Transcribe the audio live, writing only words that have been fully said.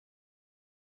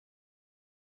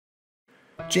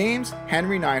James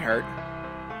Henry Neidhart,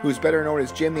 who is better known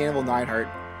as Jim the Anvil Neidhart,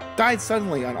 died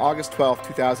suddenly on August 12,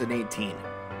 2018.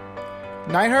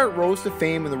 Neidhart rose to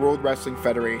fame in the World Wrestling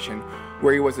Federation,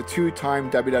 where he was a two-time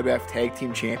WWF Tag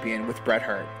Team Champion with Bret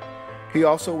Hart. He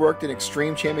also worked in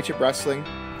Extreme Championship Wrestling,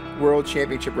 World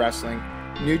Championship Wrestling,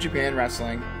 New Japan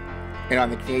Wrestling, and on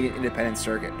the Canadian Independent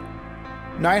Circuit.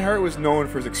 Neidhart was known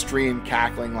for his extreme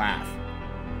cackling laugh.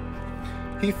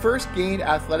 He first gained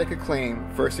athletic acclaim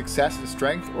for his success in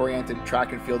strength-oriented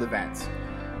track and field events.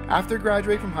 After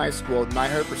graduating from high school,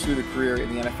 Neidhart pursued a career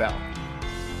in the NFL,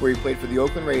 where he played for the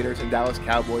Oakland Raiders and Dallas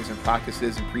Cowboys in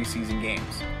practices and preseason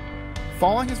games.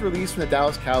 Following his release from the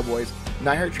Dallas Cowboys,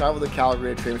 Neidhart traveled to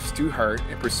Calgary to train with Stu Hart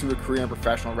and pursue a career in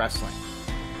professional wrestling.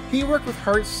 He worked with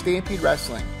Hart's Stampede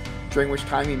Wrestling, during which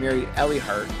time he married Ellie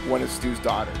Hart, one of Stu's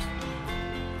daughters.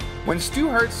 When Stu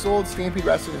Hart sold Stampede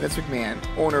Wrestling to Vince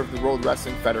McMahon, owner of the World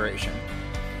Wrestling Federation,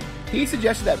 he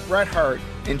suggested that Bret Hart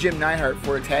and Jim Neidhart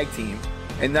form a tag team,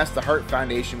 and thus the Hart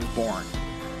Foundation was born.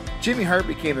 Jimmy Hart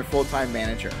became their full-time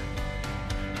manager.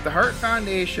 The Hart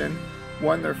Foundation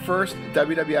won their first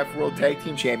WWF World Tag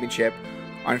Team Championship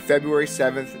on February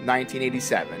 7,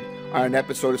 1987, on an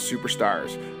episode of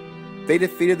Superstars. They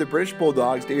defeated the British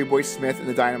Bulldogs, Davey Boy Smith and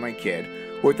the Dynamite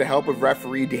Kid, with the help of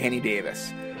referee Danny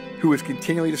Davis, who was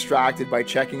continually distracted by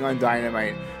checking on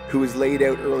Dynamite, who was laid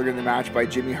out earlier in the match by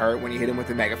Jimmy Hart when he hit him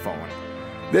with a megaphone.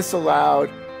 This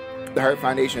allowed the Hart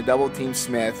Foundation to double-team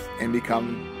Smith and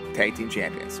become tag team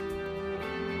champions.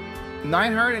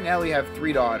 Neidhart and Ellie have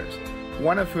 3 daughters,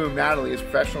 one of whom, Natalie, is a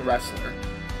professional wrestler,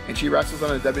 and she wrestles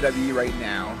on the WWE right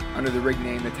now under the ring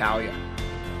name Natalya.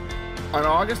 On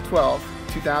August 12,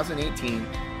 2018,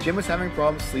 Jim was having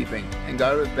problems sleeping and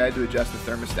got out of bed to adjust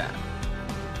the thermostat.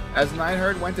 As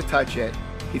Neidhart went to touch it,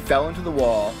 he fell into the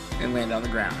wall and landed on the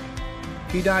ground.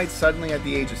 He died suddenly at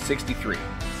the age of 63.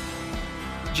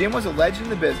 Jim was a legend in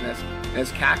the business, and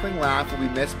his cackling laugh will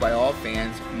be missed by all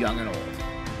fans, young and old.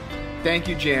 Thank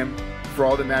you, Jim, for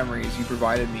all the memories you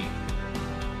provided me.